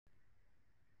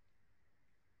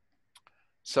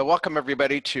So welcome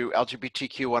everybody to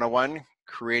LGBTQ 101,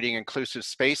 Creating Inclusive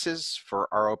Spaces for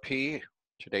ROP.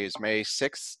 Today is May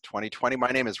 6th, 2020.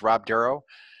 My name is Rob Darrow.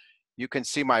 You can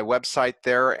see my website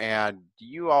there, and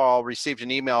you all received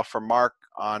an email from Mark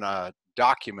on a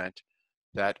document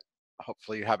that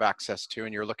hopefully you have access to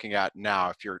and you're looking at now.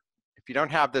 If you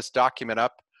don't have this document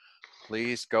up,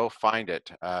 please go find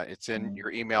it. It's in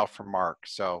your email from Mark.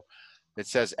 So it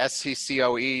says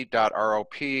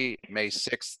sccoe.rop, May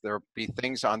 6th. There'll be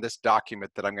things on this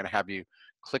document that I'm going to have you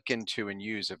click into and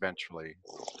use eventually.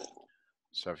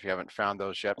 So if you haven't found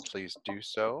those yet, please do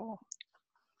so.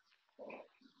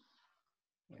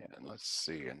 And let's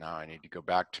see, and now I need to go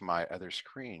back to my other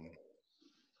screen.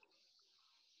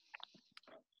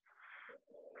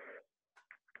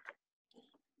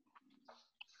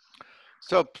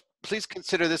 So please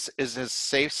consider this as a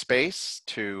safe space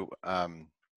to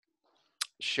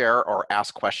share or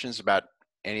ask questions about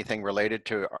anything related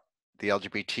to the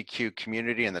LGBTQ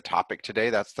community and the topic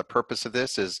today. That's the purpose of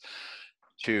this, is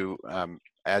to,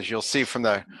 as you'll see from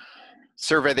the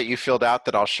survey that you filled out,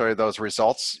 that I'll show you those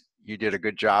results. You did a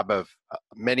good job of,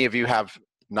 many of you have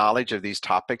knowledge of these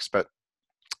topics, but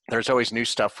there's always new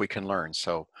stuff we can learn.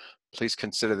 So please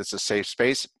consider this a safe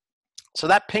space. So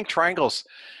that pink triangle's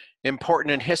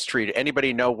important in history. Did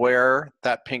anybody know where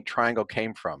that pink triangle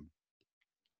came from?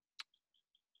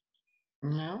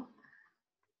 No.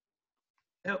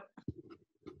 Nope.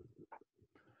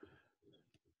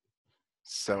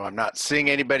 So I'm not seeing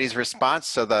anybody's response.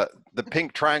 So the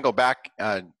pink triangle back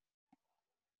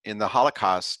in the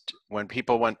Holocaust, when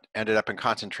people ended up in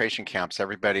concentration camps,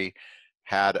 everybody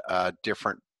had a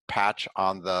different patch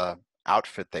on the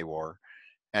outfit they wore.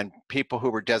 And people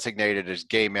who were designated as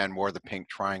gay men wore the pink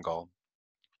triangle.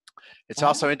 It's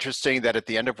also interesting that at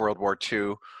the end of World War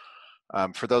II,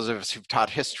 for those of us who've taught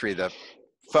history, the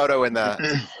photo in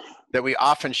the that we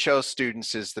often show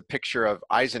students is the picture of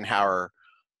Eisenhower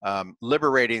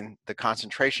liberating the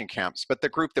concentration camps. But the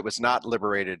group that was not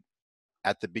liberated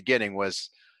at the beginning was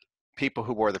people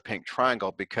who wore the pink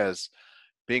triangle, because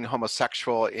being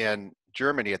homosexual in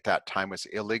Germany at that time was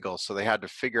illegal. So they had to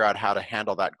figure out how to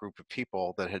handle that group of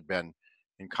people that had been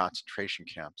in concentration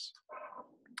camps.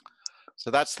 So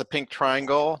that's the pink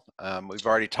triangle. We've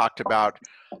already talked about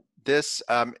this.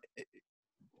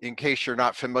 In case you're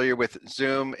not familiar with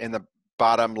Zoom, in the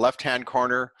bottom left-hand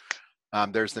corner,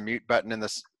 there's the mute button in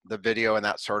the video and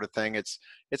that sort of thing.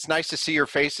 It's nice to see your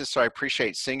faces, so I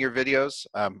appreciate seeing your videos.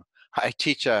 I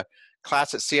teach a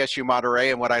class at CSU Monterey,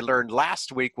 and what I learned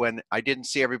last week when I didn't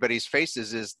see everybody's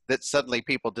faces is that suddenly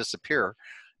people disappear.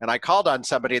 And I called on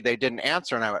somebody, they didn't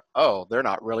answer, and I went, oh, they're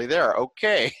not really there,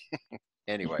 okay.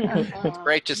 Anyway, it's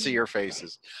great to see your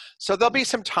faces. So there'll be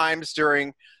some times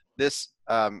during this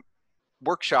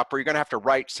workshop where you're gonna have to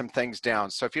write some things down.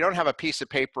 So if you don't have a piece of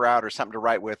paper out or something to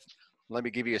write with, let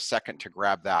me give you a second to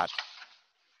grab that.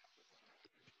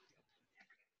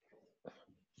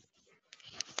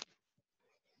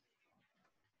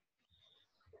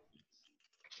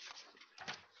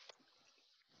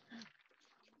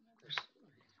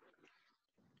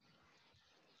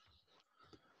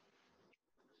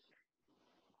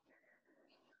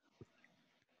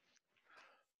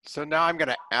 So now I'm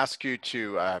gonna ask you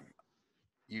to,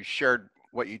 you shared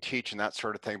what you teach and that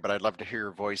sort of thing, but I'd love to hear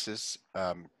your voices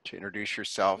to introduce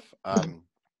yourself.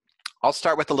 I'll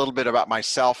start with a little bit about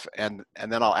myself, and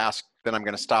then I'll ask, then I'm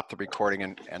going to stop the recording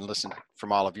and listen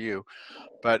from all of you.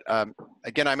 But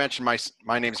again, I mentioned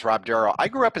my name's Rob Darrow. I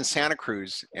grew up in Santa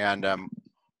Cruz and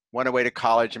went away to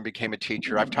college and became a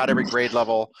teacher. I've taught every grade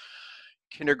level,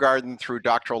 kindergarten through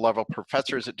doctoral level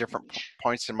professors at different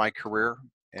points in my career.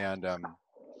 And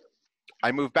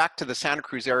I moved back to the Santa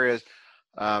Cruz area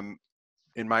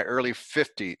in my early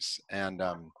 50s. And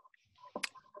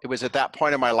it was at that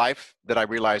point in my life that I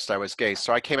realized I was gay.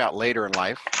 So I came out later in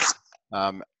life.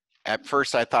 At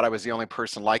first, I thought I was the only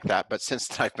person like that. But since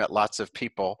then, I've met lots of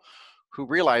people who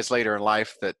realized later in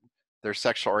life that their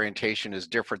sexual orientation is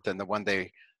different than the one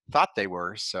they thought they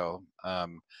were. So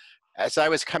as I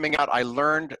was coming out, I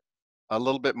learned a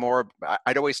little bit more.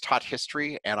 I'd always taught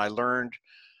history, and I learned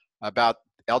about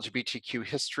LGBTQ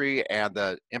history and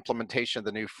the implementation of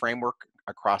the new framework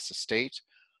across the state.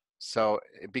 So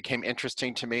it became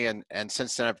interesting to me, and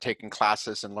since then I've taken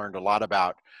classes and learned a lot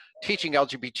about teaching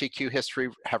LGBTQ history,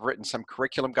 have written some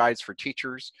curriculum guides for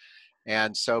teachers.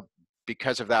 And so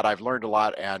because of that, I've learned a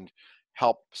lot and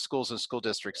helped schools and school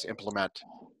districts implement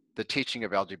the teaching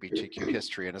of LGBTQ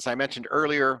history. And as I mentioned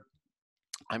earlier,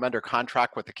 I'm under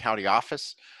contract with the county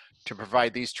office to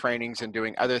provide these trainings and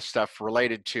doing other stuff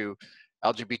related to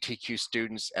LGBTQ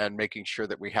students and making sure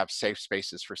that we have safe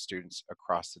spaces for students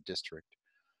across the district.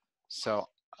 So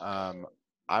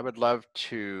I would love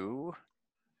to,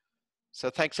 so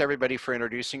thanks everybody for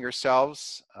introducing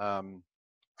yourselves. I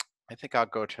think I'll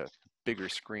go to bigger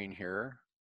screen here,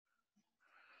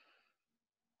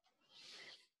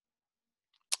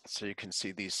 so you can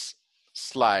see these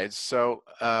slides. So,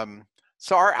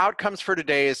 so our outcomes for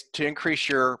today is to increase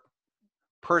your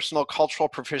personal cultural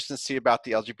proficiency about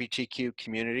the LGBTQ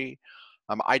community,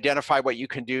 identify what you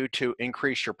can do to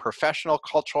increase your professional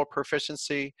cultural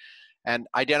proficiency, and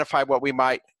identify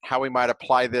how we might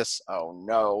apply this. Oh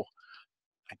no,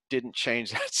 I didn't change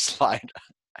that slide.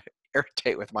 I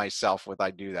irritate with myself when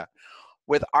I do that.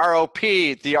 With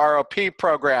ROP, the ROP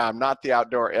program, not the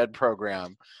outdoor ed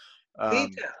program.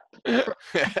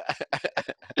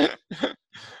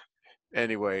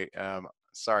 Anyway,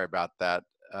 sorry about that.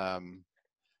 Let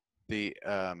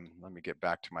me get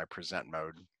back to my present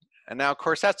mode. And now, of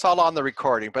course, that's all on the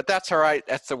recording, but that's all right.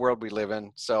 That's the world we live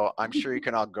in. So I'm sure you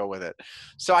can all go with it.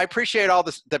 So I appreciate all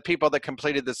the people that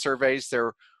completed the surveys.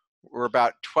 There were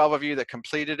about 12 of you that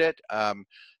completed it.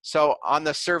 So on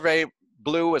the survey,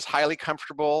 blue was highly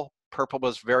comfortable. Purple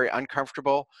was very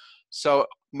uncomfortable. So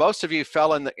most of you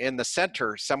fell in the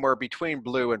center, somewhere between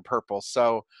blue and purple.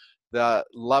 So the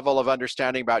level of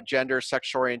understanding about gender,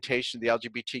 sexual orientation, the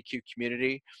LGBTQ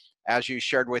community, as you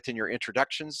shared within your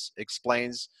introductions,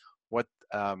 explains what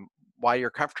why you're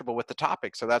comfortable with the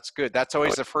topic. So that's good. That's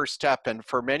always the first step. And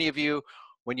for many of you,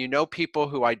 when you know people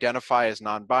who identify as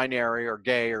non-binary or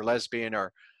gay or lesbian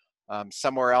or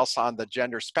somewhere else on the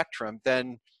gender spectrum,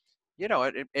 then you know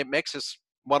it makes us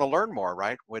want to learn more,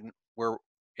 right? When we're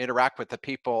interact with the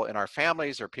people in our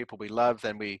families or people we love,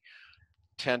 then we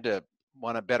tend to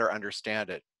want to better understand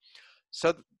it.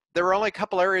 So there were only a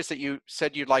couple areas that you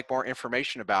said you'd like more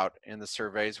information about in the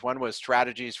surveys. One was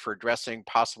strategies for addressing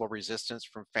possible resistance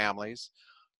from families,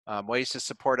 ways to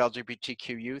support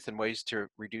LGBTQ youth, and ways to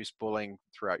reduce bullying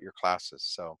throughout your classes.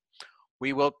 So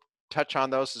we will touch on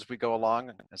those as we go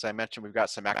along. As I mentioned, we've got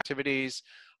some activities,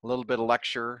 a little bit of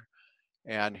lecture,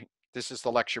 and this is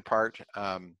the lecture part.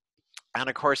 And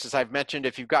of course, as I've mentioned,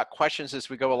 if you've got questions as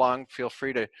we go along, feel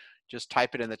free to just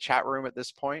type it in the chat room at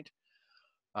this point.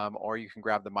 Or you can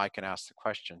grab the mic and ask the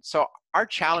question. So our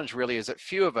challenge really is that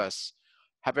few of us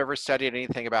have ever studied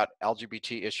anything about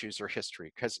LGBT issues or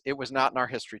history, because it was not in our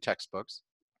history textbooks.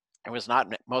 It was not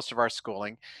in most of our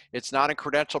schooling. It's not in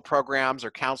credential programs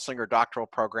or counseling or doctoral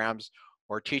programs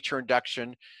or teacher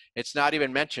induction. It's not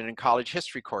even mentioned in college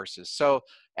history courses. So,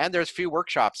 and there's few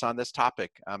workshops on this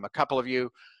topic. A couple of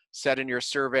you said in your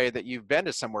survey that you've been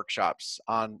to some workshops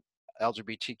on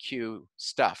LGBTQ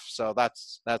stuff. So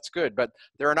that's good, but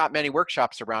there are not many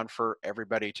workshops around for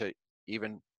everybody to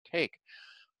even take.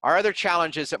 Our other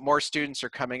challenge is that more students are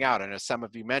coming out. And as some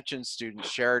of you mentioned, students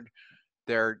shared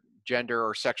their gender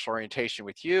or sexual orientation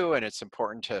with you, and it's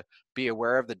important to be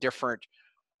aware of the different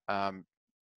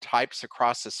types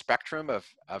across the spectrum of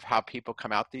how people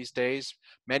come out these days.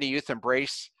 Many youth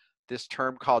embrace this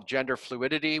term called gender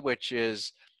fluidity, which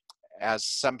is, as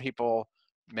some people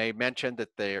may mention, that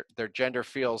their gender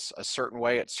feels a certain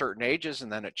way at certain ages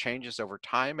and then it changes over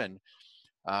time. And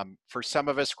for some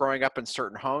of us growing up in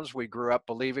certain homes, we grew up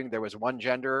believing there was one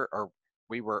gender, or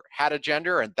had a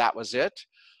gender and that was it.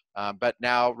 But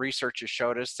now research has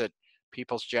showed us that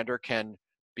people's gender can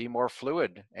be more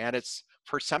fluid, and it's,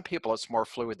 for some people, it's more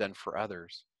fluid than for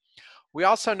others. We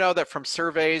also know that from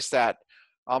surveys that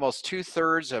almost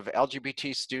 2/3 of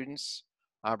LGBT students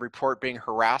report being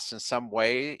harassed in some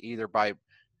way, either by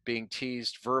being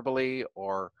teased verbally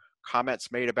or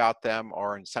comments made about them,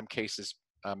 or in some cases,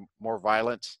 more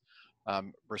violent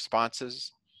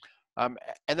responses. And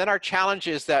then our challenge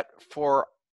is that for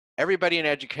everybody in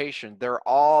education, there are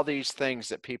all these things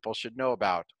that people should know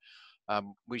about.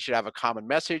 We should have a common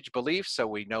message, belief, so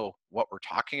we know what we're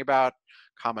talking about,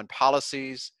 common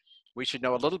policies. We should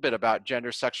know a little bit about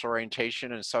gender, sexual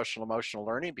orientation, and social emotional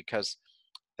learning, because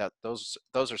those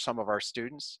are some of our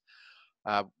students.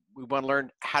 We want to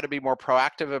learn how to be more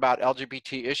proactive about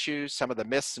LGBT issues, some of the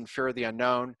myths and fear of the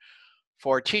unknown.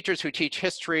 For teachers who teach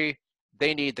history,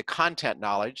 they need the content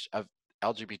knowledge of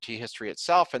LGBT history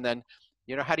itself, and then,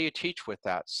 you know, how do you teach with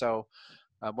that? So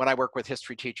when I work with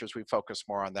history teachers, we focus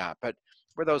more on that. But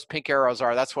where those pink arrows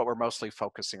are, that's what we're mostly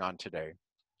focusing on today.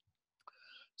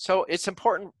 So it's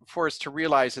important for us to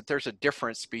realize that there's a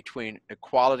difference between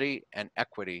equality and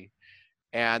equity,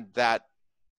 and that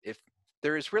if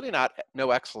there is really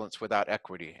no excellence without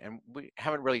equity. And we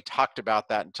haven't really talked about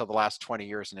that until the last 20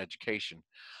 years in education.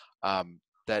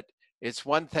 That it's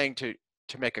one thing to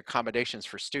make accommodations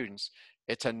for students.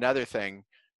 It's another thing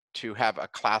to have a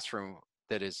classroom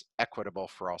that is equitable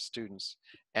for all students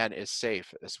and is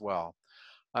safe as well.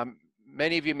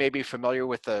 Many of you may be familiar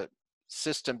with the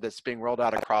system that's being rolled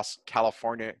out across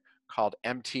California called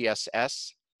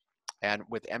MTSS. And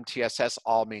with MTSS,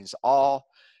 all means all.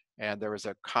 And there was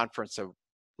a conference of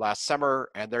last summer,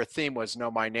 and their theme was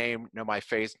know my name, know my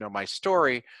face, know my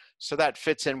story. So that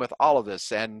fits in with all of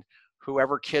this. And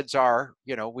whoever kids are,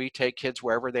 you know, we take kids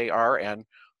wherever they are and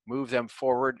move them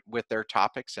forward with their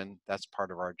topics, and that's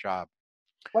part of our job.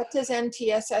 What does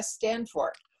MTSS stand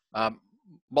for?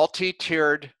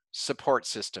 Multi-tiered support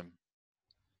system.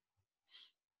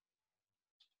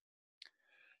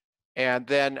 And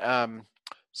then,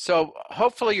 so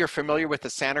hopefully you're familiar with the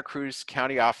Santa Cruz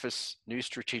County Office new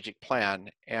strategic plan.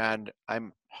 And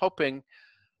I'm hoping,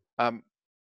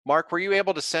 Mark, were you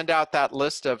able to send out that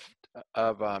list of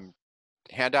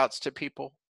handouts to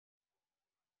people?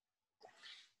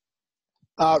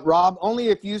 Rob, only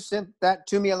if you sent that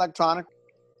to me electronic.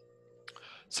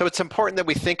 So it's important that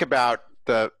we think about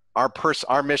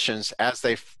our missions as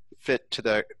they fit to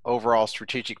the overall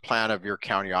strategic plan of your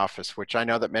county office, which I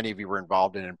know that many of you were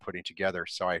involved in and putting together.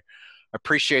 So I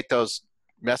appreciate those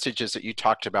messages that you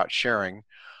talked about sharing.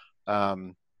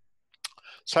 So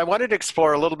I wanted to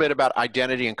explore a little bit about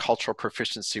identity and cultural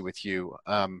proficiency with you.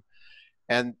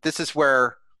 And this is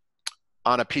where,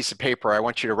 on a piece of paper, I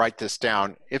want you to write this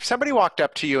down. If somebody walked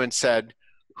up to you and said,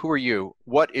 "Who are you?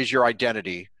 What is your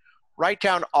identity?" Write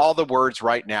down all the words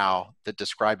right now that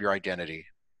describe your identity.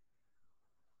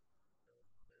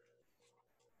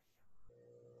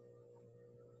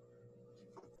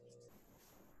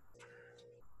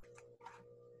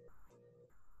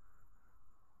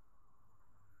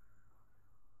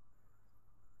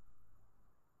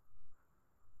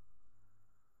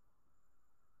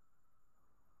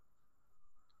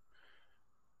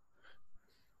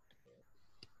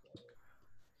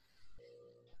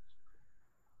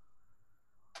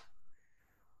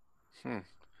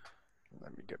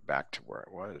 Let me get back to where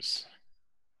it was.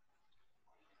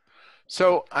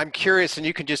 So I'm curious, and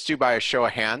you can just do by a show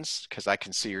of hands because I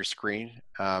can see your screen.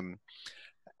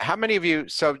 How many of you,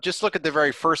 so just look at the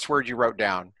very first word you wrote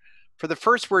down. For the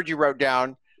first word you wrote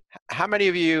down, how many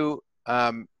of you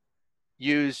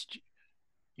used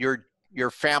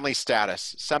your family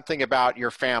status, something about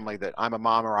your family, that I'm a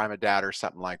mom or I'm a dad or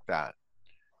something like that?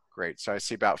 Great, so I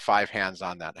see about 5 hands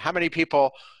on that. How many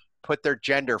people put their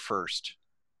gender first?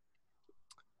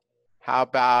 How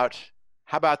about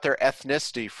their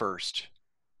ethnicity first?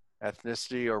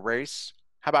 Ethnicity or race?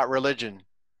 How about religion?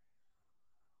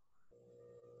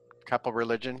 Couple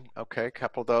religion, okay,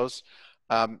 couple of those.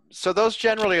 So those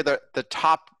generally are the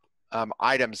top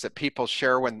items that people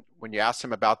share when you ask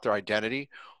them about their identity.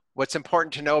 What's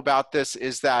important to know about this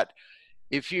is that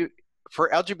for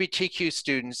LGBTQ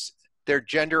students, their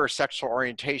gender or sexual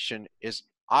orientation is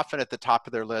often at the top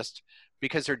of their list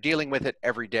because they're dealing with it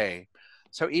every day.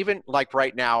 So even like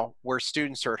right now, where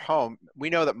students are at home, we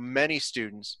know that many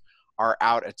students are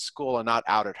out at school and not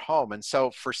out at home. And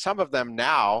so for some of them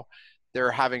now,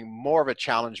 they're having more of a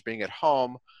challenge being at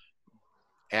home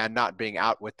and not being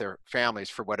out with their families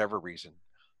for whatever reason.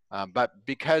 But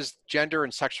because gender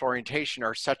and sexual orientation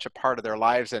are such a part of their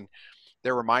lives and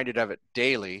they're reminded of it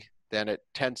daily, then it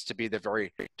tends to be the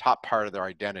very top part of their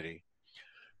identity.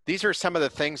 These are some of the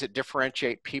things that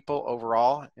differentiate people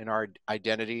overall in our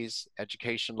identities,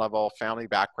 education level, family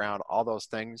background, all those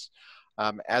things.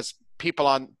 As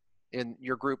people in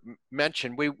your group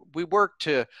mentioned, we work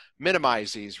to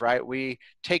minimize these, right? We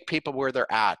take people where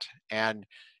they're at and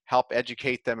help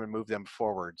educate them and move them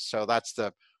forward. So that's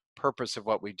the purpose of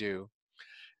what we do.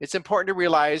 It's important to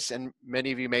realize, and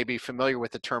many of you may be familiar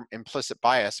with the term implicit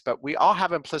bias, but we all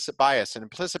have implicit bias, and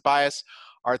implicit bias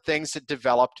are things that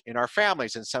developed in our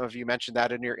families. And some of you mentioned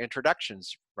that in your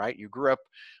introductions, right? You grew up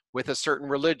with a certain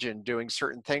religion, doing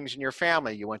certain things in your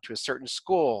family. You went to a certain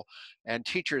school, and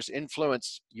teachers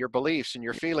influenced your beliefs and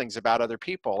your feelings about other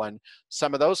people. And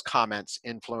some of those comments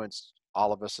influenced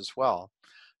all of us as well.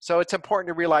 So it's important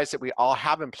to realize that we all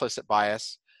have implicit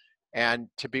bias and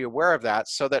to be aware of that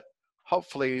so that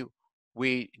hopefully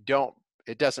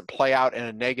it doesn't play out in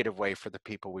a negative way for the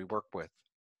people we work with.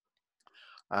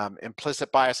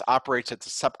 Implicit bias operates at the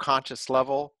subconscious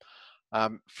level.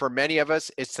 For many of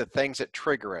us, it's the things that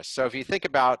trigger us. So if you think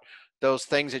about those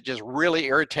things that just really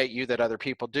irritate you that other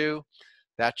people do,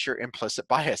 that's your implicit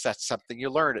bias. That's something you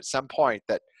learned at some point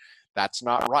that's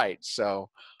not right. So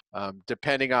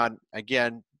depending on,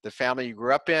 again, the family you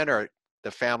grew up in or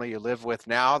the family you live with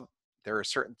now, there are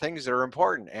certain things that are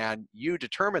important and you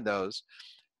determine those,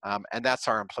 and that's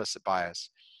our implicit bias.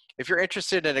 If you're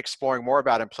interested in exploring more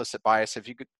about implicit bias, if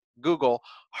you could Google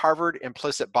Harvard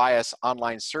Implicit Bias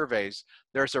online surveys,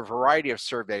 there's a variety of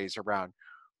surveys around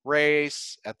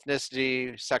race,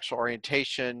 ethnicity, sexual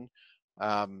orientation,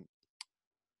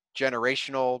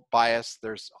 generational bias.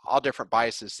 There's all different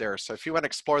biases there. So if you want to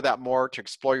explore that more, to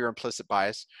explore your implicit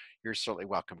bias, you're certainly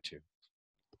welcome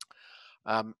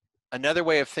to. Another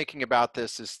way of thinking about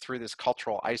this is through this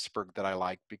cultural iceberg that I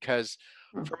like, because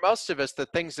for most of us, the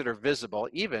things that are visible,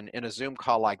 even in a Zoom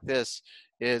call like this,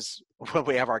 is when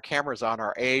we have our cameras on,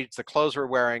 our age, the clothes we're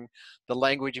wearing, the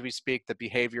language we speak, the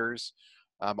behaviors,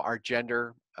 our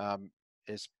gender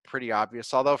is pretty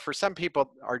obvious. Although for some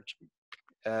people,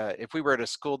 if we were at a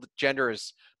school, gender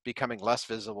is becoming less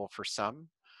visible for some.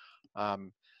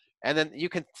 And then you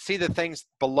can see the things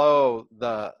below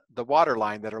the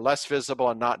waterline that are less visible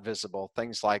and not visible.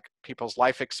 Things like people's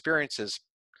life experiences,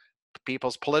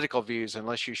 people's political views,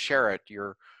 unless you share it,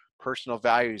 your personal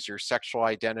values, your sexual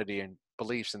identity and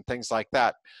beliefs and things like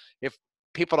that. If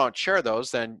people don't share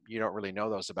those, then you don't really know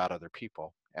those about other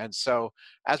people. And so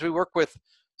as we work with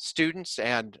students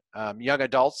and young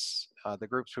adults, the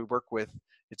groups we work with,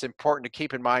 it's important to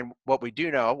keep in mind what we do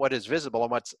know, what is visible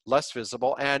and what's less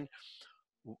visible, and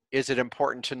is it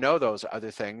important to know those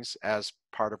other things as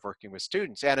part of working with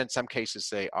students? And in some cases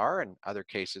they are, in other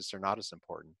cases they're not as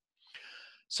important.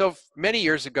 So many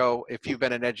years ago, if you've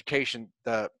been in education,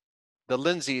 the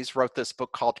Lindsays wrote this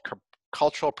book called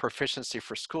Cultural Proficiency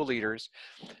for School Leaders.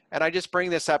 And I just bring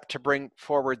this up to bring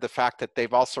forward the fact that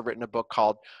they've also written a book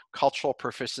called Cultural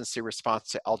Proficiency Response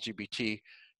to LGBT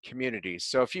Communities.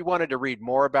 So if you wanted to read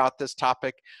more about this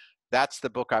topic, that's the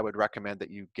book I would recommend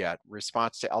that you get.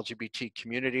 Response to LGBT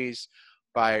Communities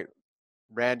by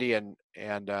Randy and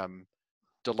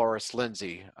Dolores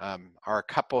Lindsay, are a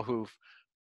couple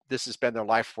this has been their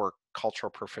life work, cultural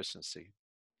proficiency.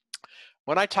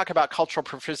 When I talk about cultural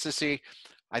proficiency,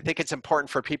 I think it's important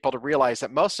for people to realize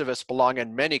that most of us belong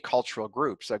in many cultural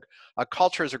groups. A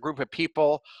culture is a group of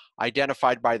people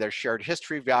identified by their shared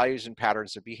history, values, and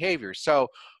patterns of behavior. So,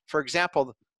 for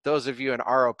example, those of you in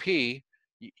ROP,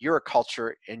 you're a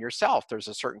culture in yourself. There's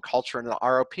a certain culture in the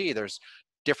ROP. There's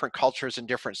different cultures in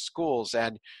different schools,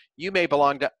 and you may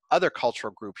belong to other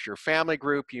cultural groups, your family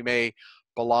group, you may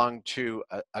belong to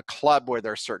a club where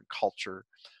there's certain culture.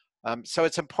 So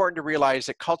it's important to realize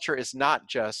that culture is not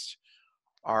just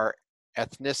our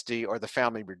ethnicity or the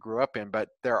family we grew up in, but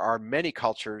there are many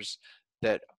cultures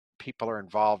that people are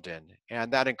involved in.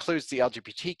 And that includes the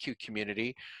LGBTQ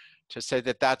community, to say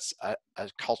that that's a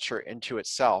culture into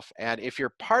itself. And if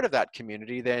you're part of that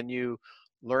community, then you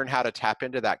learn how to tap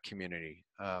into that community.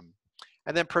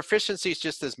 And then proficiency is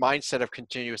just this mindset of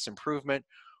continuous improvement,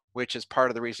 which is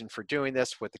part of the reason for doing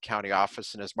this with the county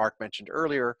office. And as Mark mentioned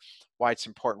earlier, why it's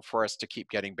important for us to keep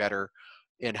getting better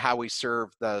in how we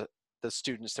serve the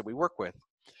students that we work with.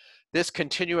 This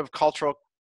continuum of cultural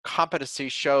competency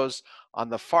shows on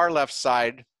the far left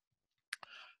side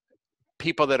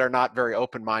people that are not very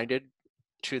open-minded,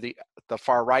 to the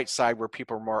far right side where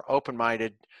people are more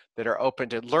open-minded, that are open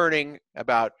to learning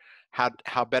about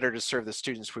how better to serve the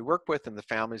students we work with and the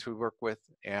families we work with.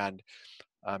 And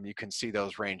you can see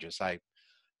those ranges. I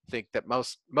think that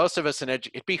most of us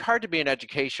it'd be hard to be in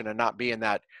education and not be in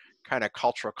that kind of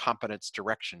cultural competence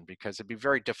direction, because it'd be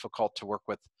very difficult to work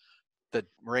with the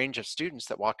range of students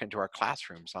that walk into our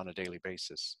classrooms on a daily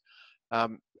basis.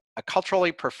 A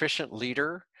culturally proficient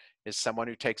leader is someone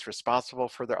who takes responsible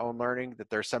for their own learning, that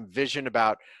there's some vision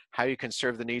about how you can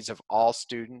serve the needs of all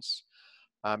students.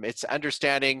 It's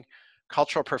understanding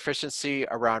cultural proficiency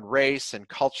around race and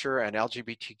culture and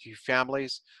LGBTQ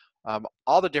families,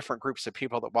 all the different groups of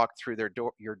people that walk through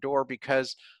your door,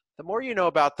 because the more you know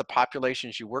about the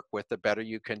populations you work with, the better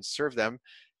you can serve them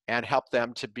and help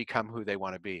them to become who they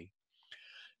want to be.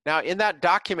 Now, in that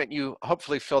document you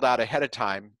hopefully filled out ahead of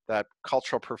time, that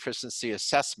cultural proficiency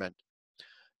assessment,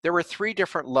 there were 3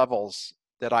 different levels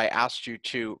that I asked you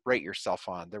to rate yourself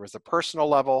on. There was the personal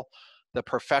level, the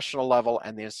professional level,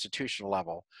 and the institutional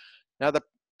level. Now, the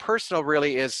personal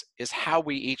really is how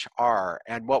we each are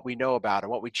and what we know about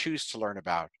and what we choose to learn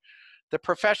about. The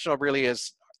professional really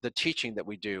is the teaching that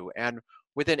we do. And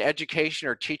within education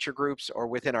or teacher groups or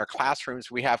within our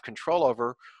classrooms, we have control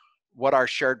over what our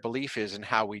shared belief is and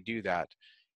how we do that.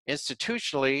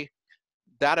 Institutionally,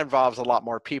 that involves a lot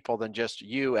more people than just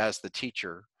you as the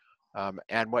teacher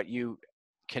and what you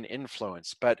can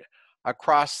influence. But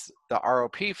across the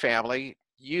ROP family,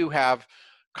 you have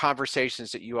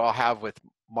conversations that you all have with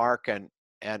Mark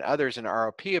and others in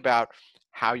ROP about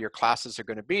how your classes are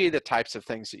going to be, the types of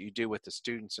things that you do with the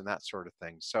students and that sort of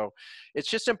thing. So it's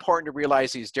just important to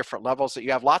realize these different levels, that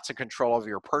you have lots of control over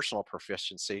your personal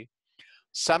proficiency,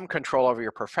 some control over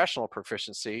your professional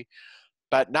proficiency,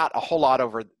 but not a whole lot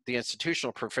over the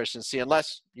institutional proficiency.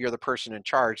 Unless you're the person in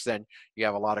charge, then you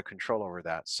have a lot of control over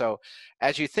that. So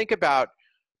as you think about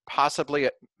possibly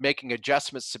making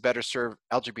adjustments to better serve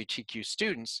LGBTQ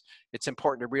students, it's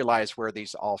important to realize where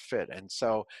these all fit. And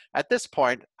so at this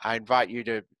point, I invite you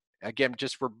to, again,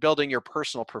 just we're building your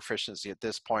personal proficiency at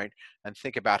this point and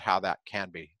think about how that can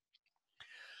be.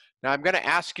 Now I'm going to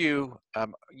ask you,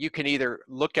 you can either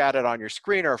look at it on your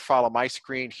screen or follow my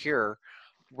screen here.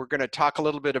 We're going to talk a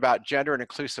little bit about gender and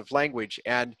inclusive language.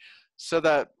 And so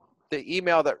the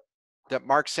email that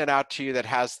Mark sent out to you that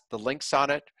has the links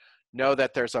on it, know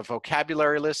that there's a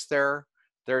vocabulary list there.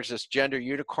 There's this gender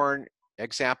unicorn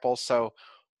example. So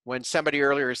when somebody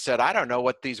earlier said, I don't know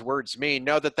what these words mean,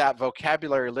 know that that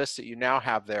vocabulary list that you now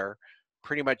have there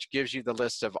pretty much gives you the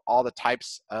list of all the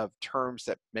types of terms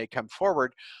that may come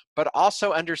forward, but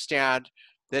also understand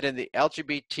that in the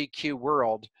LGBTQ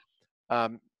world,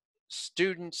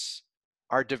 students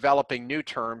are developing new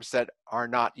terms that are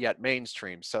not yet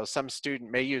mainstream. So some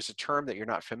student may use a term that you're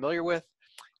not familiar with,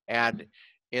 and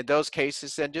in those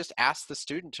cases, then just ask the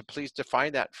student to please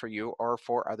define that for you or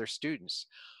for other students.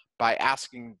 By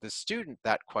asking the student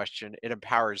that question, it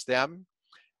empowers them,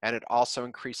 and it also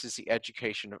increases the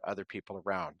education of other people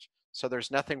around. So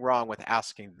there's nothing wrong with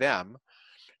asking them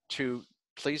to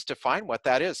please define what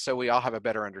that is so we all have a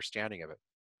better understanding of it.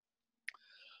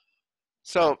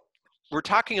 So we're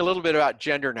talking a little bit about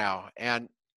gender now, and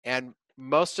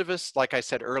most of us, like I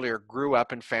said earlier, grew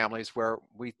up in families where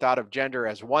we thought of gender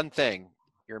as one thing.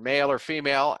 You're male or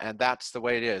female, and that's the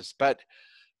way it is. But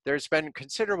there's been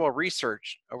considerable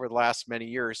research over the last many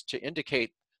years to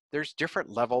indicate there's different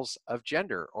levels of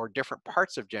gender or different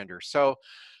parts of gender. So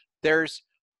there's,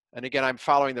 and again, I'm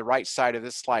following the right side of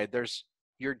this slide, there's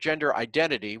your gender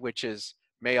identity, which is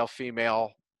male,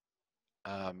 female,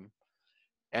 and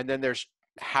then there's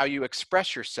how you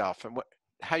express yourself. And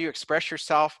how you express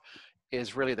yourself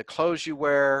is really the clothes you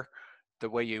wear, the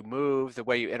way you move, the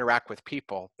way you interact with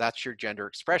people. That's your gender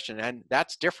expression, and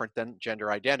that's different than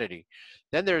gender identity.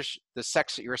 Then there's the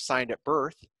sex that you're assigned at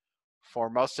birth.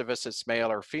 For most of us, it's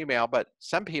male or female, but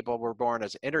some people were born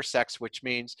as intersex, which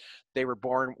means they were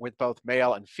born with both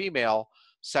male and female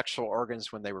sexual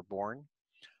organs when they were born.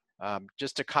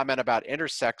 Just to comment about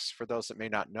intersex, for those that may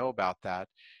not know about that,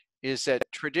 is that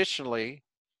traditionally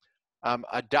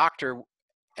a doctor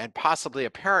and possibly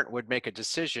a parent would make a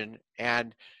decision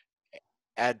and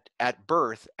at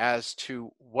birth as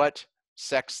to what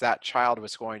sex that child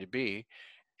was going to be,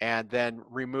 and then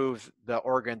remove the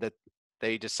organ that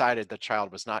they decided the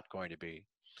child was not going to be.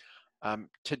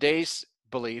 Today's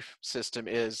belief system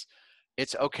is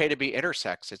it's okay to be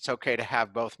intersex. It's okay to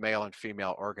have both male and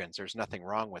female organs. There's nothing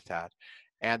wrong with that.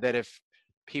 And that if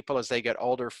people as they get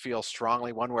older feel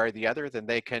strongly one way or the other, then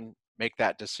they can make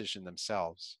that decision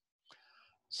themselves.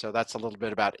 So that's a little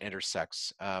bit about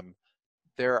intersex.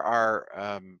 There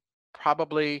are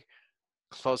probably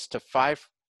close to 5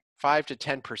 to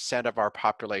 10% of our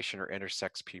population are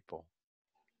intersex people.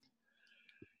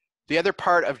 The other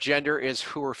part of gender is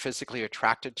who we're physically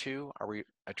attracted to. Are we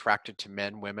attracted to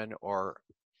men, women, or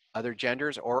other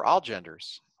genders, or all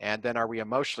genders? And then are we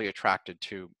emotionally attracted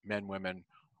to men, women,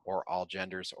 or all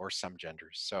genders, or some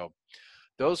genders? So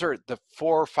those are the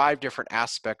 4 or 5 different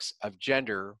aspects of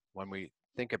gender when we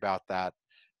think about that.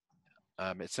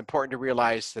 It's important to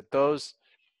realize that those,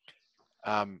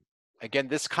 again,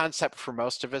 this concept for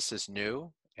most of us is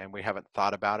new and we haven't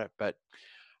thought about it, but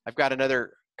I've got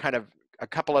another kind of, a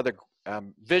couple other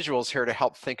visuals here to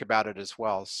help think about it as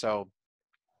well. So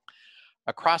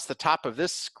across the top of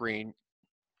this screen,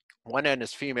 one end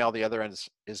is female, the other end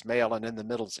is male, and in the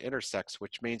middle is intersex,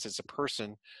 which means it's a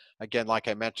person, again, like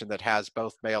I mentioned, that has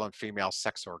both male and female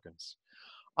sex organs.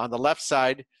 On the left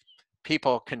side,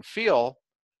 people can feel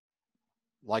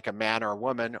like a man or a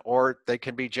woman, or they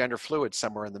can be gender fluid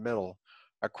somewhere in the middle.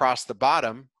 Across the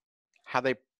bottom, how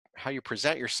you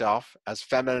present yourself as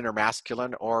feminine or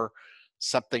masculine or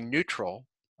something neutral,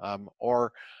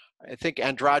 or I think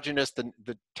androgynous,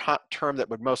 the top term that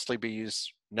would mostly be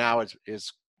used now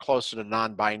is closer to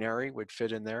non-binary, would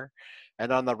fit in there.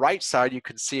 And on the right side, you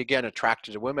can see again,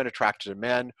 attracted to women, attracted to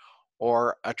men,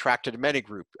 or attracted to many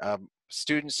group.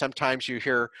 Students, sometimes you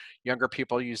hear younger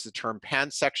people use the term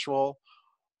pansexual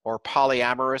or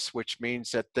polyamorous, which means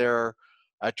that they're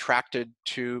attracted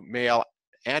to male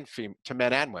and female, to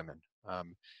men and women.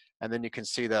 And then you can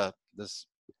see this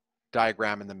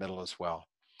diagram in the middle as well.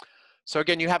 So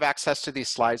again, you have access to these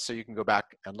slides so you can go back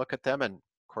and look at them. And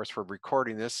of course, we're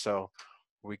recording this, so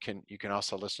you can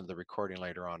also listen to the recording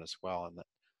later on as well.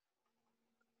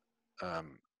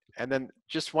 And then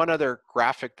just one other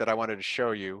graphic that I wanted to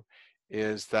show you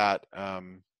is that,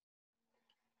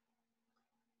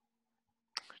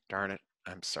 darn it,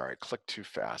 I'm sorry, I clicked too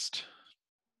fast.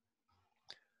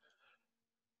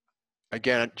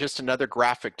 again, just another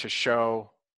graphic to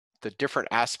show the different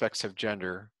aspects of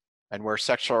gender and where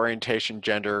sexual orientation,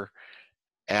 gender,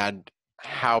 and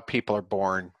how people are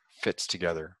born fits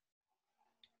together.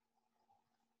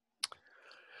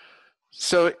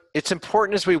 So it's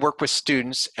important as we work with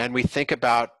students and we think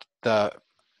about the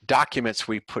documents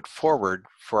we put forward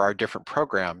for our different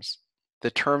programs, the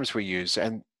terms we use.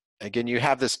 And again, you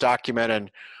have this document,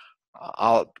 and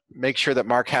I'll make sure that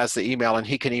Mark has the email and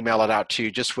he can email it out to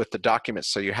you just with the documents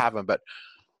so you have them. But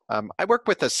I work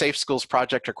with the Safe Schools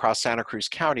Project across Santa Cruz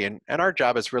County, and our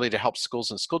job is really to help schools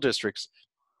and school districts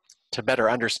to better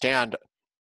understand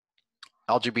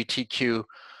LGBTQ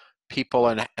people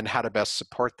and how to best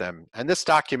support them. And this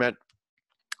document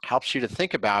helps you to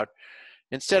think about,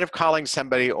 instead of calling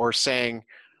somebody or saying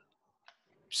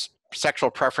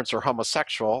sexual preference or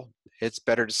homosexual, it's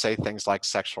better to say things like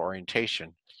sexual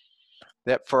orientation.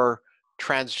 That for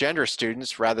transgender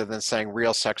students, rather than saying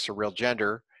real sex or real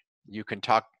gender, you can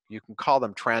call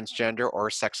them transgender or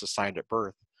sex assigned at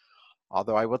birth.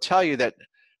 Although I will tell you that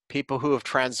people who have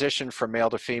transitioned from male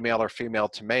to female or female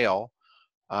to male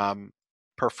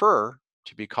prefer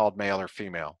to be called male or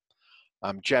female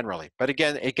generally. But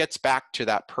again, it gets back to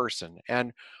that person.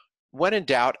 And when in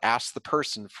doubt, ask the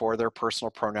person for their personal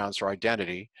pronouns or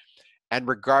identity. And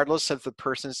regardless of the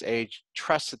person's age,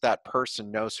 trust that that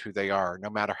person knows who they are, no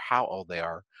matter how old they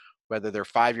are, whether they're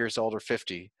 5 years old or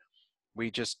 50. We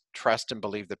just trust and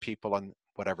believe the people and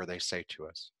whatever they say to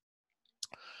us.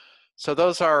 So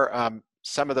those are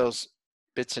some of those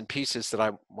bits and pieces that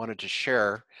I wanted to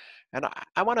share. And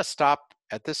I want to stop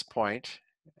at this point,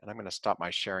 and I'm going to stop my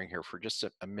sharing here for just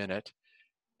a minute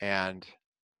and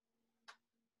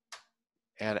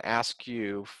ask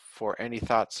you for any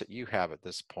thoughts that you have at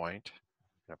this point.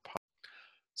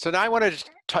 So now I want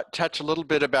to touch a little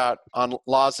bit on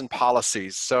laws and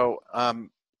policies. So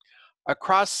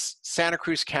across Santa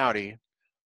Cruz County,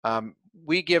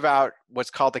 we give out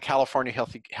what's called the California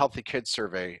Healthy Kids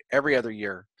Survey every other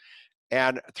year.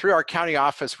 And through our county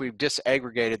office, we've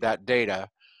disaggregated that data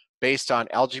based on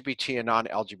LGBT and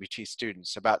non-LGBT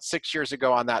students. About 6 years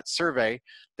ago on that survey,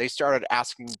 they started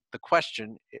asking the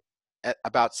question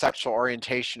about sexual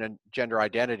orientation and gender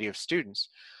identity of students.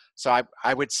 So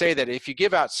I would say that if you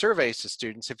give out surveys to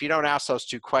students, if you don't ask those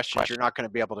two questions, you're not going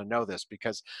to be able to know this,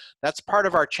 because that's part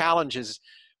of our challenge. Is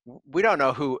we don't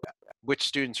know which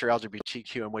students are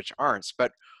LGBTQ and which aren't.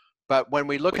 But when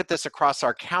we look at this across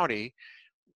our county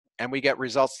and we get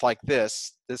results like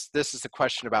this is the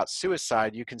question about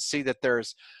suicide. You can see that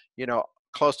there's,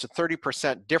 close to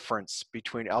 30% difference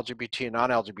between LGBT and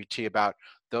non-LGBT about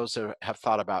those who have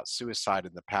thought about suicide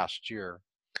in the past year.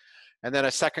 And then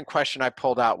a second question I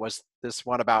pulled out was this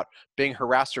one about being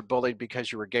harassed or bullied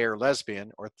because you were gay or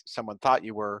lesbian, or someone thought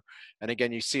you were. And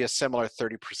again, you see a similar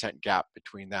 30% gap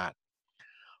between that.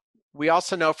 We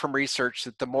also know from research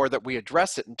that the more that we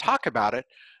address it and talk about it,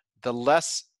 the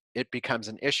less it becomes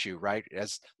an issue, right?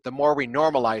 As the more we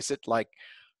normalize it, like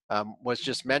was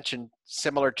just mentioned,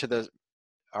 similar to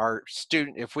our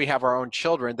student, if we have our own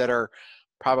children that are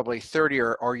probably 30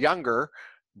 or younger,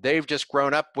 they've just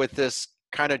grown up with this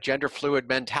kind of gender fluid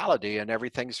mentality and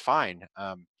everything's fine.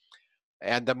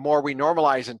 And the more we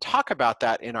normalize and talk about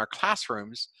that in our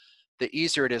classrooms, the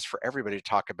easier it is for everybody to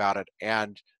talk about it.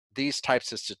 And these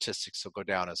types of statistics will go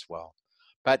down as well.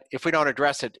 But if we don't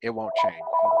address it, it won't change.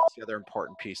 That's the other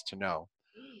important piece to know.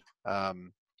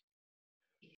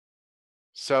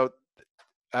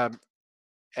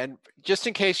 And just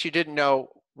in case you didn't know,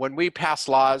 when we pass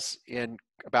laws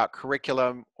about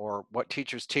curriculum or what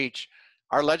teachers teach,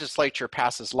 our legislature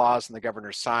passes laws and the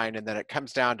governor sign, and then it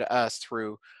comes down to us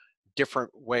through different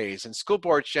ways. And school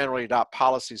boards generally adopt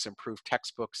policies, improve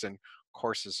textbooks and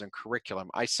courses and curriculum.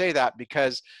 I say that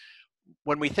because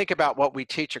when we think about what we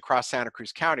teach across Santa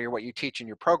Cruz County or what you teach in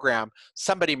your program,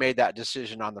 somebody made that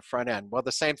decision on the front end. Well,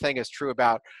 the same thing is true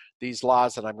about these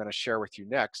laws that I'm going to share with you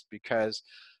next, because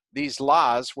these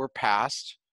laws were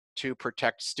passed to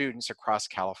protect students across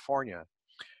California.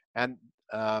 And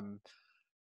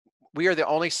we are the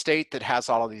only state that has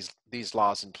all of these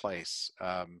laws in place.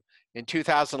 In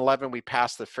 2011, we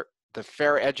passed the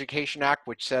Fair Education Act,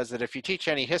 which says that if you teach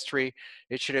any history,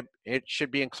 it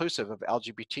should be inclusive of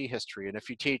LGBT history. And if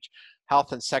you teach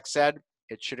health and sex ed,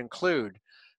 it should include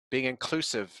being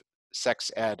inclusive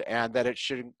sex ed, and that it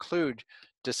should include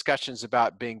discussions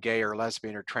about being gay or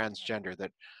lesbian or transgender,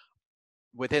 that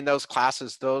within those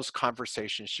classes, those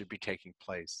conversations should be taking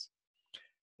place.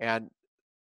 And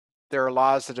there are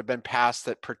laws that have been passed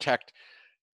that protect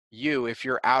you if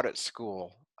you're out at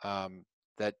school,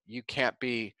 that you can't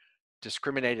be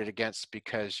discriminated against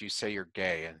because you say you're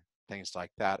gay and things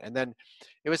like that. And then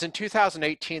it was in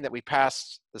 2018 that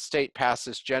the state passed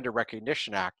this Gender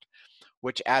Recognition Act,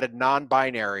 which added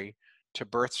non-binary to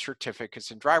birth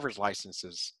certificates and driver's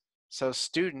licenses. So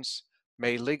students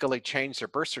may legally change their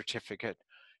birth certificate,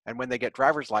 and when they get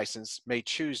driver's license, may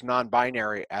choose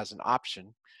non-binary as an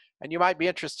option. And you might be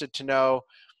interested to know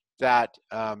that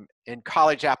in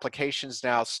college applications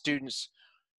now, students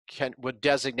would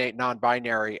designate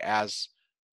non-binary as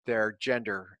their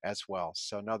gender as well.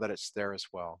 So know that it's there as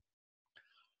well.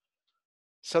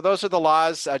 So those are the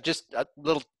laws. Just a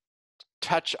little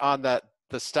touch on the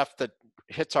stuff that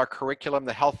hits our curriculum.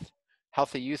 The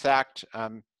Healthy Youth Act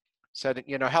said,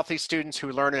 you know, healthy students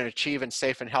who learn and achieve in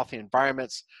safe and healthy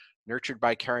environments, nurtured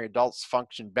by caring adults,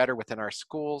 function better within our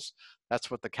schools. That's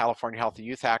what the California Healthy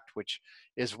Youth Act, which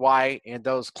is why in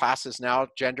those classes now,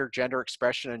 gender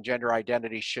expression, and gender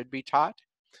identity should be taught.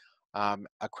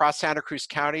 Across Santa Cruz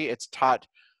County, it's taught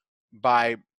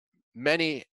by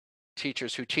many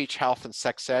teachers who teach health and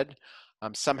sex ed.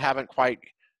 Some haven't quite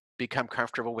become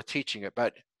comfortable with teaching it,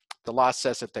 but the law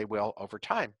says that they will over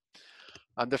time.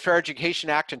 The Fair Education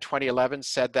Act in 2011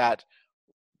 said that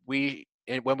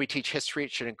when we teach history,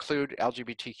 it should include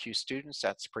LGBTQ students.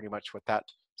 That's pretty much what that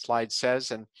slide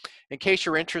says. And in case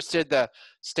you're interested, the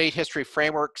state history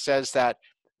framework says that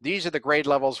these are the grade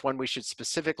levels when we should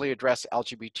specifically address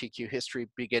LGBTQ history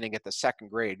beginning at the 2nd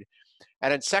grade.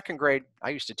 And in 2nd grade, I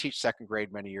used to teach 2nd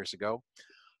grade many years ago,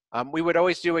 we would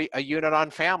always do a unit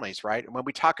on families, right? And when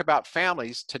we talk about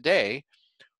families today,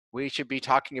 we should be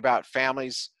talking about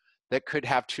families that could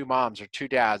have 2 moms or 2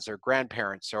 dads or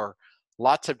grandparents or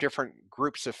lots of different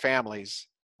groups of families,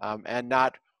 and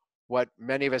not what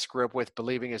many of us grew up with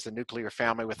believing is the nuclear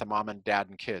family with a mom and dad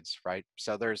and kids, right?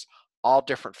 So there's all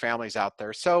different families out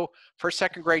there. So for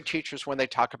 2nd grade teachers, when they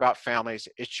talk about families,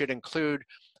 it should include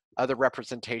other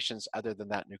representations other than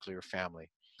that nuclear family.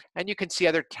 And you can see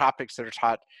other topics that are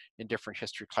taught in different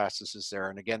history classes is there.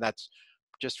 And again, that's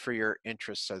just for your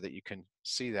interest so that you can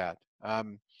see that.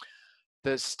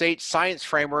 The state science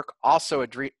framework also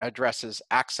addresses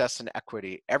access and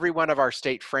equity. Every one of our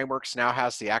state frameworks now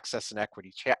has the access and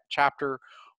equity chapter,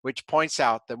 which points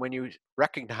out that when you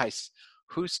recognize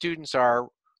who students are,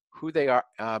 who they are,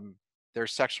 their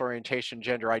sexual orientation,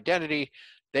 gender identity,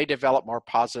 they develop more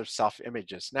positive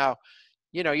self-images. Now,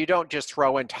 you know, you don't just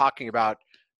throw in talking about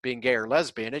being gay or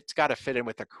lesbian. It's got to fit in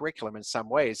with the curriculum in some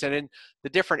ways. And in the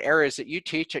different areas that you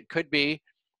teach, it could be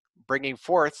bringing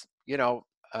forth, you know,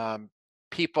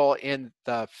 people in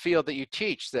the field that you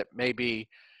teach that may be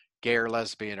gay or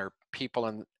lesbian, or people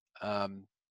in,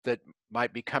 that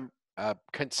might become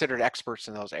considered experts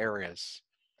in those areas.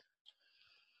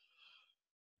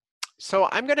 So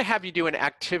I'm going to have you do an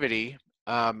activity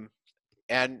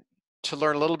and to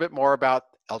learn a little bit more about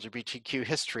LGBTQ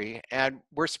history. And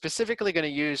we're specifically going to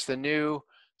use the new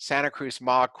Santa Cruz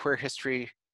MOG Queer History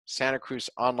Santa Cruz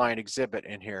online exhibit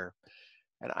in here.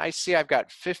 And I see I've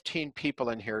got 15 people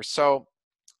in here. So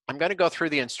I'm going to go through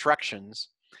the instructions,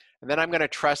 and then I'm going to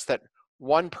trust that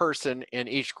one person in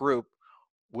each group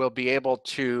will be able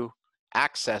to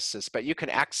access this, but you can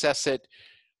access it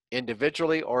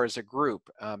individually or as a group.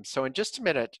 So in just a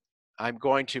minute, I'm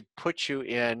going to put you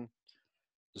in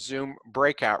Zoom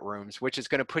breakout rooms, which is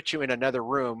going to put you in another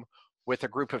room with a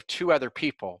group of 2 other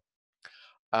people.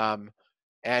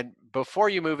 And before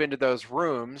you move into those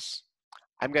rooms,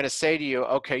 I'm going to say to you,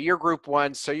 okay, you're group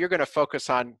 1, so you're going to focus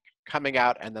on coming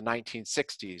out in the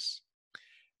 1960s.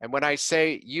 And when I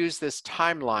say use this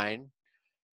timeline,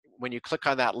 when you click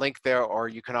on that link there, or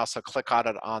you can also click on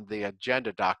it on the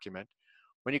agenda document,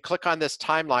 when you click on this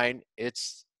timeline,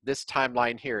 it's this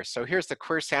timeline here. So here's the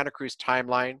Queer Santa Cruz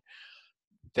timeline.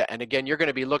 And again, you're going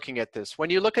to be looking at this. When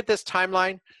you look at this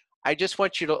timeline, I just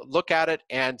want you to look at it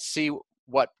and see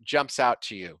what jumps out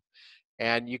to you.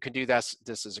 And you can do this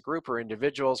as a group or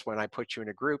individuals when I put you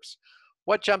into groups.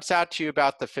 What jumps out to you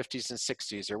about the 50s and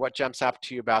 60s, or what jumps out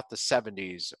to you about the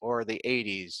 70s or the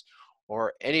 80s,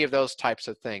 or any of those types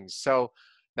of things? So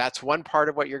that's one part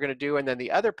of what you're going to do. And then the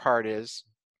other part is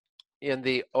in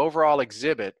the overall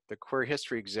exhibit, the queer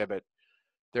history exhibit,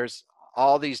 there's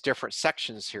all these different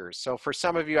sections here. So for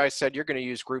some of you, I said you're going to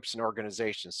use groups and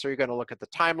organizations. So you're going to look at the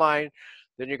timeline,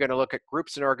 then you're going to look at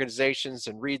groups and organizations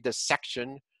and read the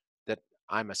section that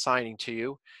I'm assigning to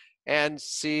you and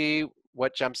see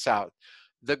what jumps out.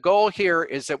 The goal here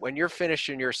is that when you're finished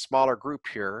in your smaller group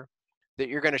here, that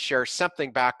you're going to share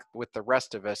something back with the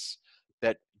rest of us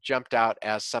that jumped out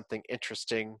as something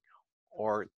interesting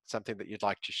or something that you'd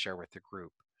like to share with the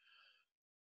group.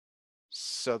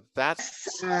 So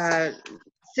that's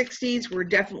 60s were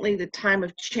definitely the time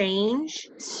of change,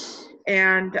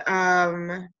 and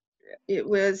it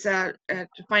was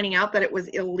finding out that it was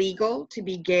illegal to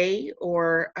be gay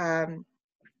or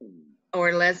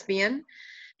lesbian.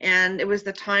 And it was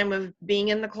the time of being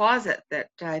in the closet that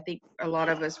I think a lot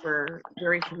of us were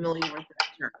very familiar with that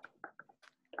term.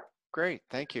 Great,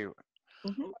 thank you.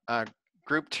 Mhm.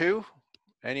 Group 2,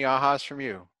 any ahas from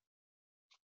you?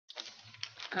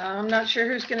 I'm not sure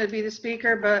who's going to be the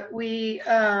speaker, but we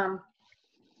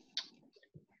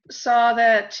saw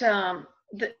that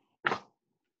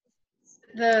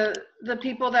the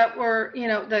people that were, you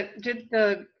know, that did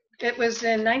it was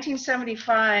in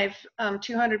 1975,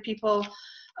 200 people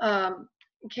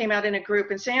came out in a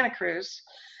group in Santa Cruz,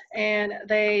 and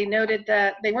they noted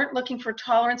that they weren't looking for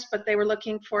tolerance, but they were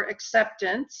looking for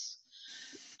acceptance.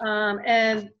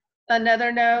 And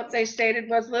another note they stated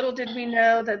was, little did we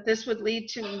know that this would lead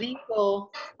to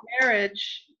legal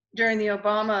marriage during the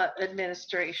Obama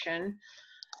administration.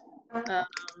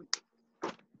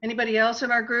 Anybody else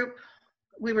in our group?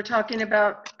 We were talking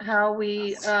about how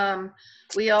we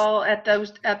all at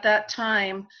that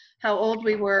time, how old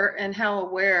we were and how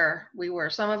aware we were.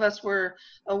 Some of us were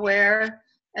aware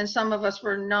and some of us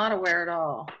were not aware at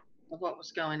all of what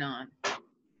was going on.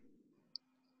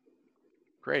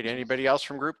 Great, anybody else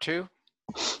from group 2?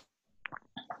 All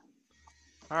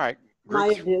right. My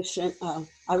addition,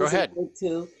 I was ahead. able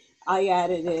to, I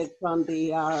added it from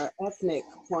the ethnic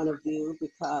point of view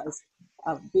because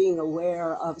of being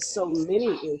aware of so many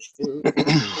issues in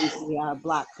the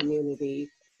Black community.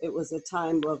 It was a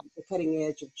time of the cutting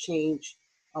edge of change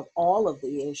of all of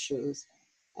the issues.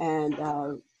 And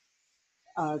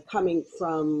coming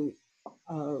from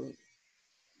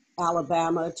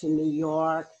Alabama to New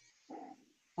York,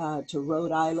 to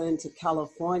Rhode Island, to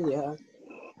California,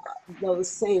 those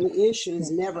same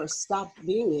issues never stopped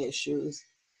being issues,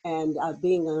 and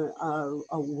being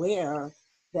aware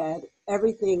that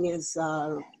everything is,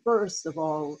 first of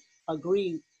all,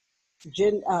 agreed.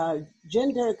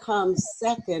 Gender comes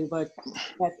second, but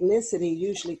ethnicity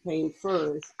usually came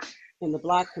first in the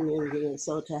Black community. And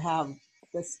so to have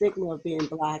the stigma of being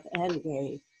Black and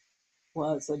gay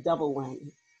was a double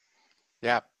whammy.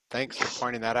 Yeah, thanks for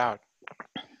pointing that out.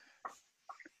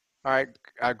 All right,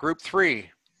 group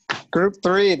 3. Group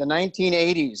 3, the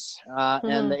 1980s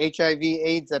and the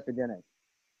HIV/AIDS epidemic.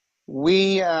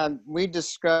 We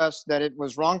discussed that it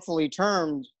was wrongfully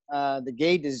termed the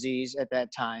gay disease at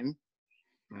that time,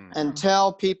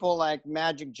 until people like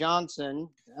Magic Johnson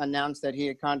announced that he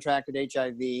had contracted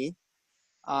HIV,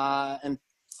 and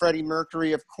Freddie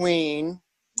Mercury of Queen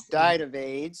died of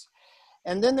AIDS.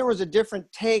 And then there was a different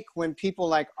take when people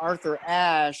like Arthur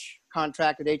Ashe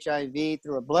contracted HIV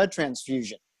through a blood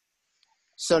transfusion.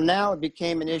 So now it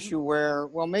became an issue where,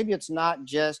 well, maybe it's not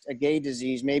just a gay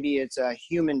disease, maybe it's a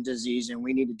human disease and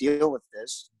we need to deal with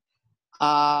this.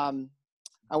 I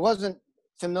wasn't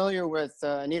familiar with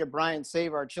Anita Bryant's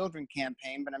Save Our Children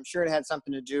campaign, but I'm sure it had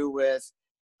something to do with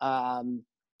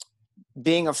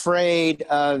being afraid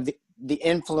of the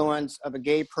influence of a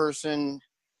gay person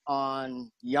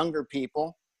on younger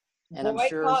people. And I'm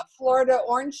sure Boycott Florida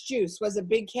orange juice was a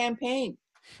big campaign.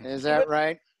 Is that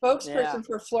right? Spokesperson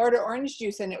for Florida orange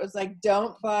juice, and it was like,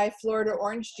 don't buy Florida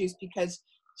orange juice, because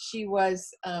she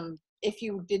was, if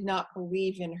you did not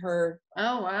believe in her.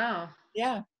 Oh, wow.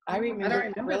 Yeah, I remember. I don't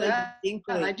remember really that.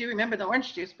 distinctly. I do remember the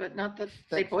orange juice, but not that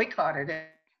they boycotted it.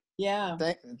 Yeah.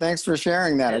 Thanks for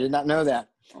sharing that. I did not know that.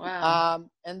 Wow.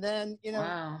 And then, you know,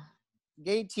 Wow.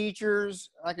 gay teachers,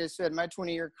 like I said, my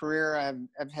 20-year career,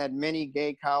 I've had many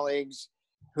gay colleagues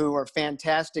who are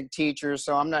fantastic teachers.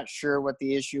 So I'm not sure what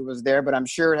the issue was there, but I'm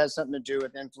sure it has something to do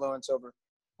with influence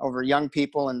over young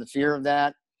people and the fear of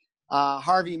that.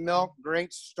 Harvey Milk,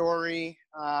 great story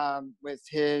with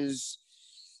his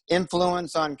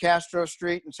influence on Castro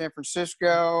Street in San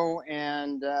Francisco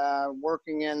and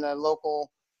working in the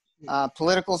local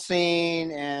political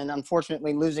scene and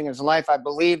unfortunately losing his life. I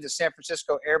believe the San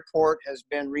Francisco airport has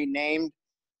been renamed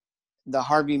the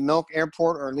Harvey Milk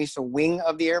Airport, or at least a wing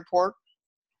of the airport.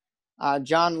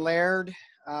 John Laird,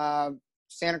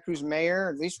 Santa Cruz mayor,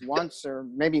 at least once or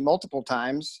maybe multiple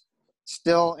times,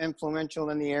 still influential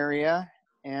in the area.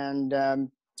 And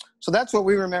so that's what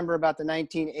we remember about the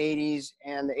 1980s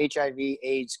and the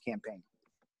HIV/AIDS campaign.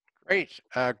 Great.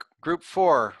 Group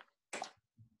 4.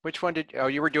 Which one did, oh,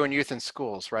 you were doing youth in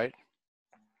schools, right?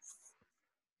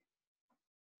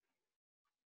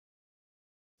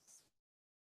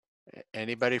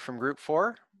 Anybody from group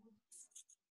 4?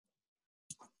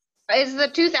 Is the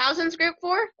 2000s group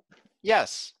 4?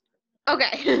 Yes.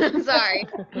 Okay, sorry.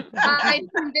 I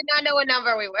did not know what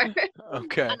number we were.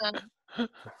 Okay.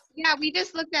 Yeah, we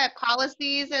just looked at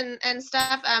policies and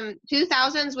stuff.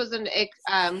 2000s was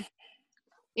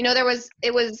you know,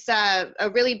 it was a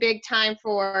really big time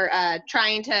for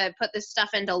trying to put this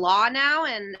stuff into law now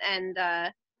and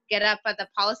get up at the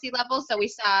policy level. So we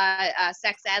saw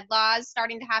sex ed laws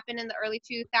starting to happen in the early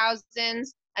 2000s,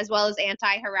 as well as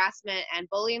anti-harassment and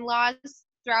bullying laws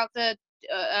throughout the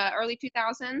early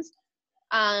 2000s.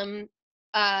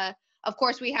 Of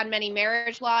course, we had many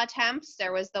marriage law attempts.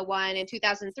 There was the one in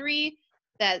 2003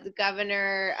 that the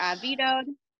governor vetoed.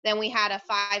 Then we had a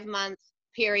 5-month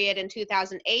period in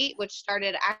 2008, which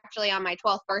started actually on my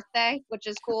 12th birthday, which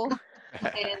is cool.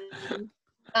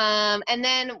 And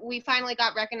then we finally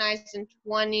got recognized in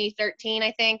 2013,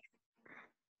 I think,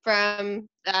 from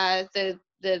the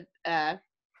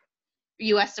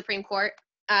U.S. Supreme Court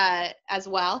as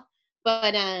well.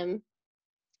 But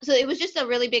so it was just a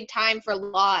really big time for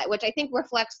law, which I think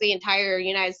reflects the entire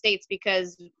United States,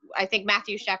 because I think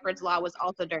Matthew Shepard's law was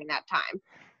also during that time,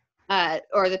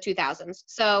 or the 2000s.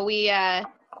 So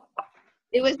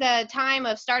it was the time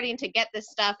of starting to get this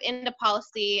stuff into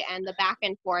policy and the back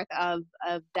and forth of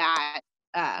that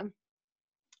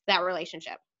that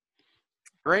relationship.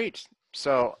 Great.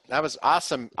 So that was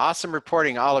awesome. Awesome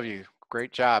reporting, all of you.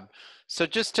 Great job. So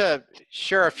just to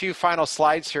share a few final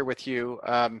slides here with you.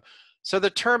 So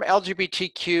the term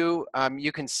LGBTQ,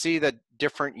 you can see the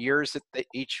different years that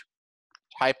each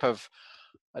type of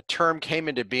a term came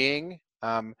into being.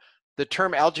 The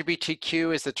term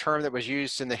LGBTQ is the term that was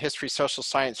used in the history social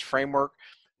science framework.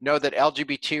 Know that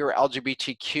LGBT or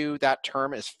LGBTQ, that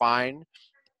term is fine.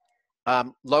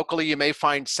 Locally, you may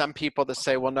find some people that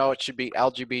say, well, no, it should be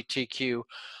LGBTQIA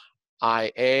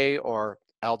or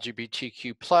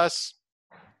LGBTQ+.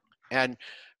 And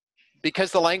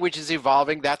because the language is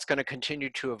evolving, that's going to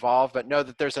continue to evolve. But know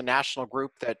that there's a national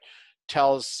group that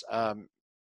tells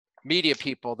media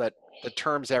people that the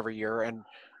terms every year, and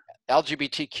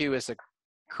LGBTQ is the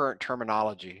current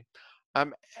terminology.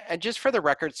 And just for the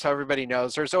record, so everybody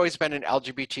knows, there's always been an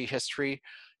LGBT history.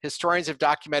 Historians have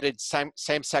documented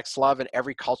same-sex love in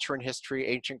every culture in history: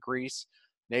 ancient Greece,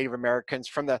 Native Americans.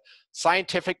 From the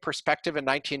scientific perspective, in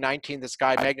 1919, this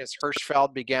guy, Magnus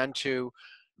Hirschfeld, began to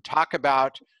talk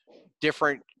about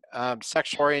different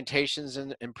sexual orientations,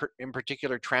 and in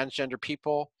particular transgender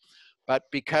people. But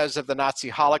because of the Nazi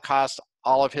Holocaust,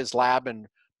 all of his lab and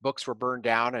books were burned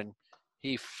down, and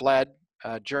he fled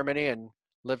Germany and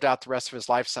lived out the rest of his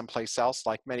life someplace else,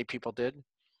 like many people did.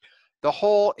 The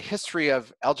whole history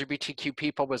of LGBTQ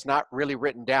people was not really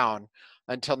written down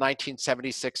until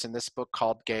 1976 in this book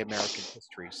called Gay American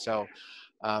History. So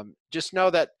just know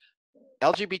that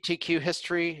LGBTQ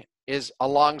history is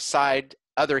alongside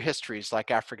other histories like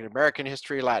African American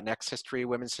history, Latinx history,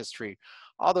 women's history,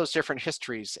 all those different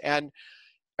histories. And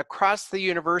across the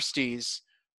universities,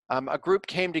 a group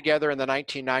came together in the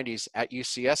 1990s at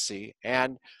UCSC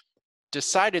and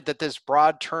decided that this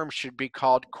broad term should be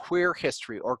called queer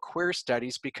history or queer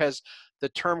studies, because the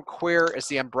term queer is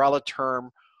the umbrella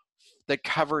term that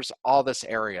covers all this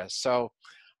area. So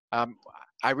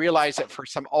I realize that for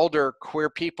some older queer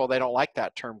people, they don't like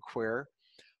that term queer,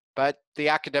 but the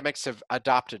academics have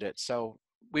adopted it. So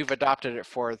we've adopted it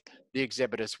for the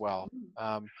exhibit as well.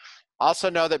 Also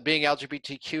know that being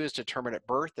LGBTQ is determined at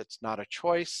birth. It's not a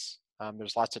choice.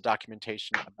 There's lots of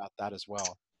documentation about that as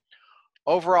well.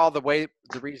 Overall, the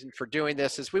reason for doing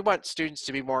this is we want students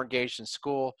to be more engaged in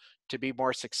school, to be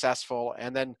more successful.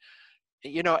 And then,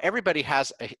 you know, everybody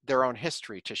has their own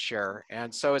history to share.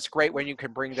 And so it's great when you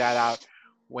can bring that out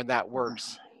when that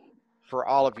works for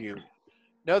all of you.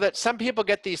 Know that some people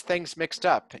get these things mixed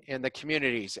up in the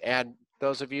communities. And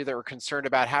those of you that are concerned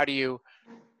about how do you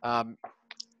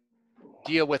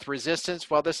deal with resistance,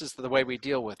 well, this is the way we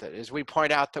deal with it, is we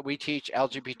point out that we teach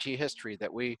LGBT history,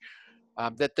 that we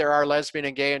that there are lesbian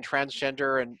and gay and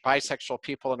transgender and bisexual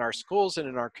people in our schools and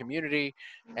in our community,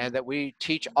 and that we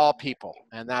teach all people,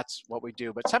 and that's what we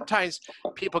do. But sometimes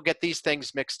people get these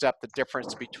things mixed up, the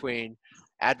difference between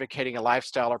advocating a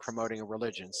lifestyle or promoting a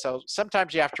religion. So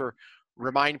sometimes you have to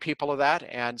remind people of that,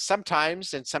 and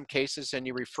sometimes, in some cases, and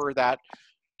you refer that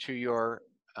to your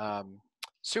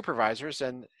supervisors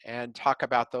and talk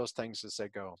about those things as they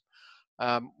go.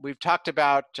 We've talked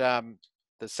about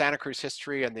the Santa Cruz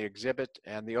history and the exhibit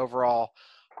and the overall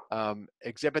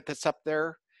exhibit that's up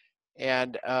there.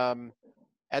 And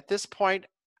at this point,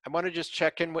 I want to just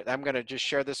check in with, I'm going to just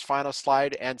share this final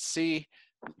slide and see,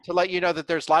 to let you know that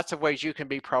there's lots of ways you can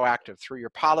be proactive through your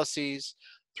policies,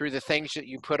 through the things that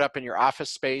you put up in your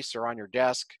office space or on your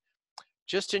desk,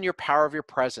 just in your power of your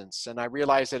presence. And I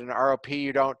realize that in ROP,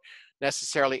 you don't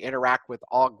necessarily interact with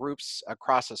all groups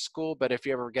across a school, but if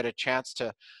you ever get a chance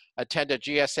to attend a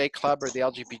GSA club or the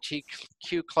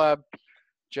LGBTQ club,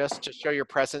 just to show your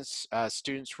presence,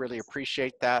 students really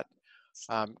appreciate that.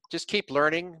 Just keep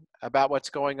learning about what's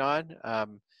going on.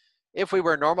 If we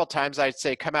were normal times, I'd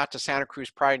say come out to Santa Cruz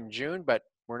Pride in June, but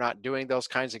we're not doing those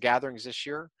kinds of gatherings this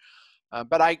year.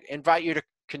 But I invite you to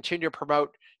continue to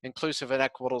promote inclusive and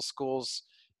equitable schools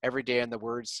every day in the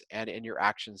words and in your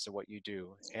actions of what you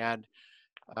do. And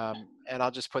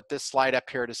I'll just put this slide up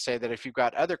here to say that if you've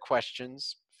got other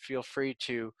questions, feel free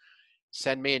to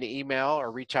send me an email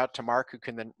or reach out to Mark, who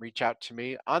can then reach out to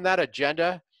me. On that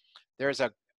agenda, there's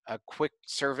a quick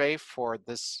survey for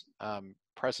this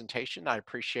presentation. I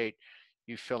appreciate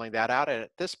you filling that out. And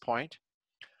at this point,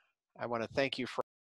 I want to thank you for